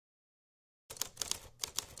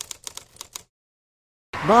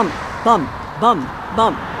bump, bump, bump,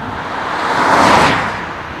 bump.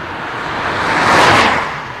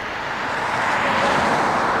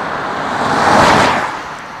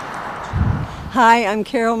 Hi, I'm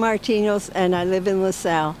Carol Martinez and I live in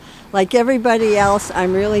LaSalle. Like everybody else,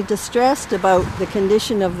 I'm really distressed about the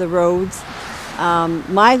condition of the roads.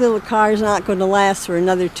 My little car is not going to last for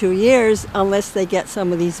another 2 years unless they get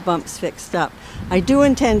some of these bumps fixed up. I do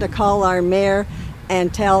intend to call our mayor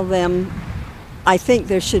and tell them I think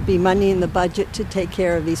there should be money in the budget to take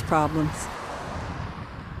care of these problems.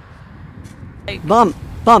 Bump,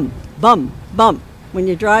 bump, bump, bump. When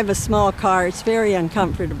you drive a small car, it's very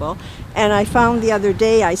uncomfortable. And I found the other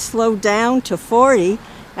day I slowed down to 40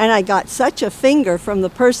 and I got such a finger from the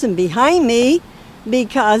person behind me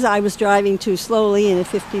because I was driving too slowly in a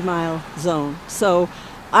 50-mile zone. So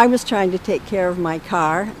I was trying to take care of my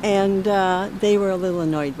car and they were a little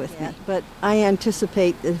annoyed with me. But I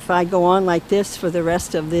anticipate that if I go on like this for the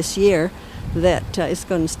rest of this year, that it's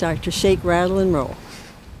going to start to shake, rattle, and roll.